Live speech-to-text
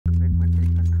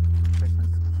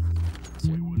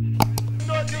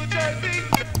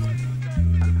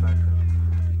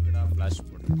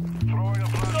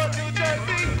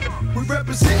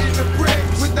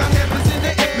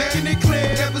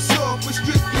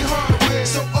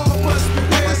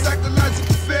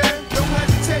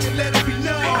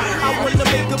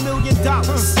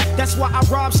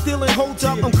rob, steal, and hold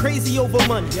up. I'm crazy over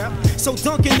money. So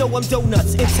Duncan know I'm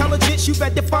donuts. Intelligence, you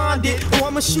better find it, or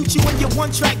I'ma shoot you in your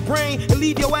one-track brain and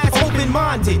leave your ass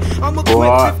open-minded. I'm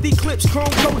equipped 50 clips,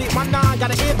 chrome-coated. My 9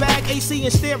 got an airbag, AC,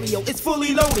 and stereo. It's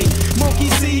fully loaded. Monkey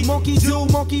see, monkey do,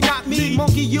 monkey not me,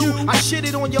 monkey you. I shit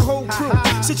it on your whole crew.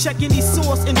 So check any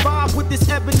source and vibe with this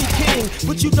ebony king.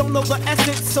 But you don't know the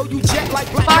essence, so you jet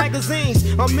like black magazines.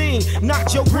 I mean,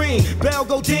 not your green, bell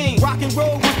go ding. Rock and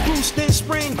roll with Bruce, then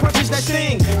spring crunches that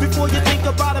thing. Before you think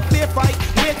about a fair fight,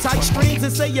 wear tight strings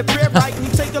and say your prayer right. And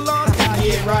you take a loss,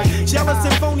 yeah right. Jealous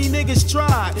and phony niggas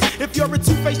try. If you're a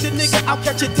two-faced nigga, I'll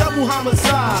catch a double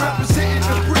homicide. Representing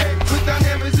the brick, with our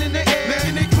hammers in the air,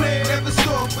 making it clear, never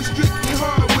soft, but strictly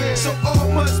hardware. So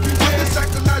all must beware,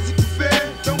 psychologically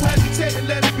fair. Don't hesitate and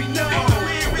let it be known.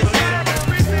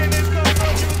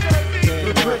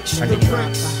 The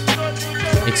bricks.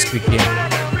 It's quick here.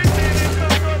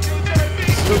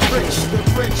 The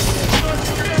rich.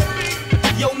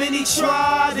 Yo, many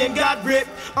tried and got ripped.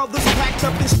 Others packed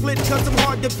up and split cause I'm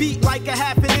hard to beat like a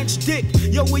half-an-inch dick.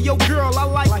 Yo, with your girl, I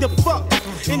like the fuck.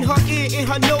 In her ear, in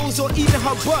her nose, or even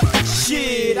her butt.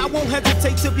 Shit, I won't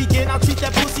hesitate to begin. I'll treat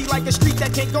that pussy like a street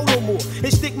that can't go no more.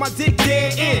 And stick my dick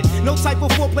dead in. No type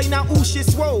of foreplay, now ooh, shit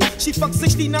swole. She fucked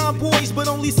 69 boys, but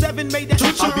only 7 made that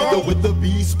shit. I be the with the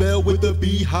B, spell with the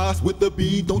B, Haas with the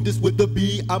B, don't diss with the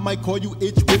B. I might call you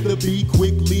itch with the B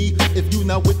quickly. If you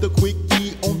not with the quick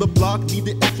key on the block, need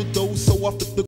the extra dose, so I flip the